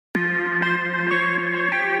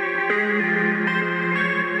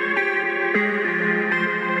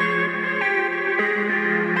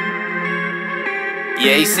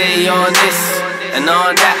Yeah, he say he on this and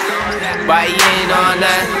on that, but he ain't on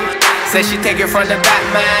that. Said she take it from the back,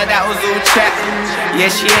 man, that was all chat. Yeah,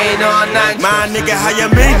 she ain't on nothing. My nigga, how you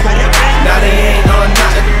mean? Now they ain't on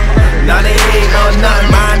nothing. Now they ain't on nothing.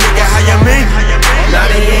 My nigga, how you mean? Now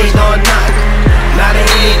they ain't on nothing. Now they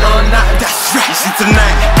ain't on nothing. That's right. You see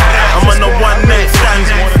tonight, I'm on a one-night stand.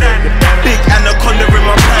 Big anaconda in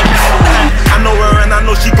my pants. I know her and I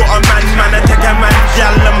know she got a man. Man, I take a man,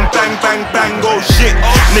 gal, and bang, bang, bang. Oh shit,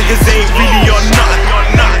 niggas ain't really on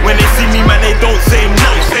nothing. When they see me, man, they don't say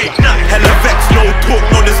nothing. Hella vex, no talk,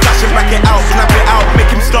 no discussion. Back it out, snap it out,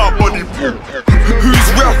 make him start body. Who's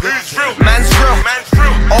real? Man's real.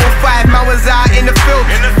 05, man was out in the field.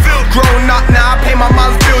 Grown up now, I pay my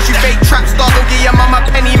mum's bills. You fake trap star, don't give your mum a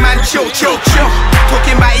penny, man. Chill, chill, chill.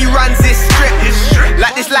 Talking about he runs this strip.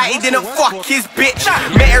 Like this, like he didn't fuck his bitch.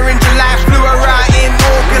 Met her in July, flew her out in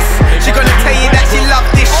August. She gonna tell you that she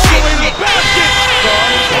loved this shit.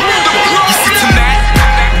 You see tonight,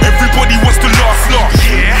 everybody wants to laugh.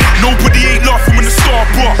 Nobody ain't laughing when the star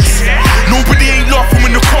barks. Nobody ain't laughing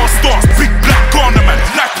when the car starts. Big black Ghana man,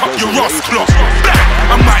 light up your ass clock.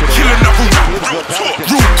 I might kill another rapper.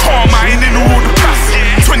 Real calm, I ain't in all the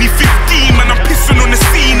past. 2015, man, I'm pissing on the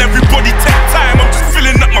scene. Everybody take time, I'm just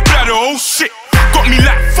filling up my bladder. Oh shit, got me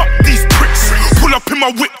like fuck these pricks. Pull up in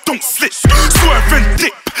my whip, don't slip. Swerve and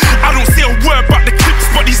dip. I don't say a word about the clips,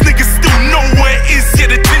 but these niggas still know where it is.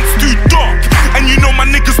 Yeah, the tint's too dark. And you know my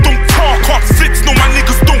niggas don't talk. Hard flips, no my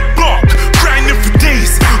niggas don't bark. Grinding for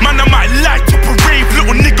days, man, I might light up a rave.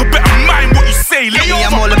 Little nigga, better mind what you say. Lately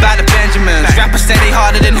I'm all about the Benjamins. Rappers say they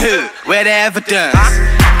harder than who? Where the evidence?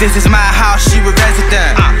 This is my house, you a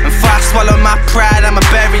resident. And if I swallow my pride, I'ma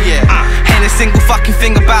bury it. Ain't a single fucking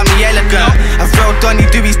thing about me elegant. I wrote Donny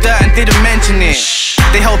do his dirt and didn't mention it.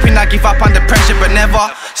 They hoping I give up under pressure, but never.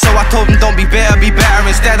 So I told them don't be bitter, be better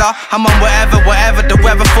instead of. I'm on whatever the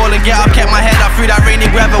weather falling. Yeah, I kept my head up through that rainy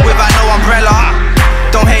weather without no umbrella.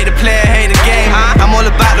 Don't hate the player, hate the game. I'm all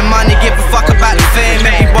about the money, give a fuck about the fame.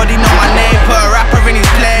 Everybody know my name, put a rapper in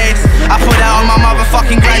his place. I put that on my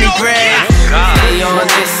motherfucking granny grave. He on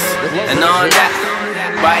this and on that,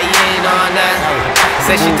 but he ain't on that.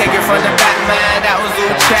 Said she take it from the back, man, that was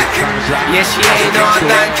all chat. Yeah, she ain't on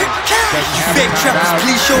that. You fake trappers,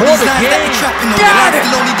 please show these lines that you're trapping on. Your life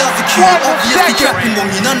still only does the cue, obviously trapping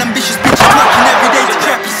on. You're unambitious bitches working every day to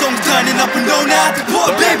crappy songs, turning up and don't know how to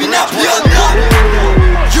put a baby nappy on that.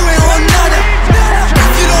 You ain't on nada.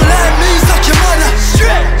 If you don't like me, suck your mother.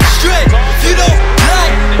 Straight. If you don't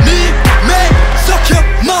like me, mate, suck your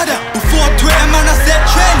mother. Before Twitter, man, I said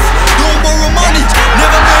trends. Don't borrow money,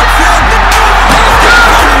 never make friends.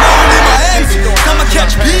 Some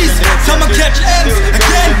catch P's, some catch M's.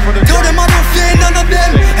 Again, tell them I don't fear none of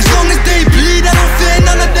them. As long as they bleed, I don't fear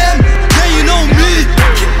none of them. Yeah, you know me.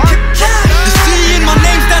 The C in my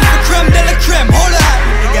name stands for creme de la creme. Hold up.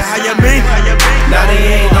 Nigga, how you mean? Now they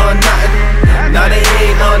ain't on nothing. Now they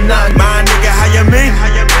ain't on nothing. My nigga, how you mean?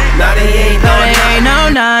 Now they ain't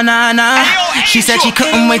on nothing. Nah. She said she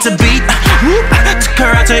couldn't wait to beat. Took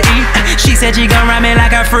her out to eat. She said she gon' ride me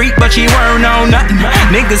like a freak, but she weren't on nothing.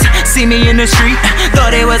 Niggas see me in the street,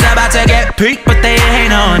 thought it was about to get peaked, but they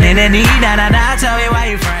ain't on it. And tell me why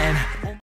you friend.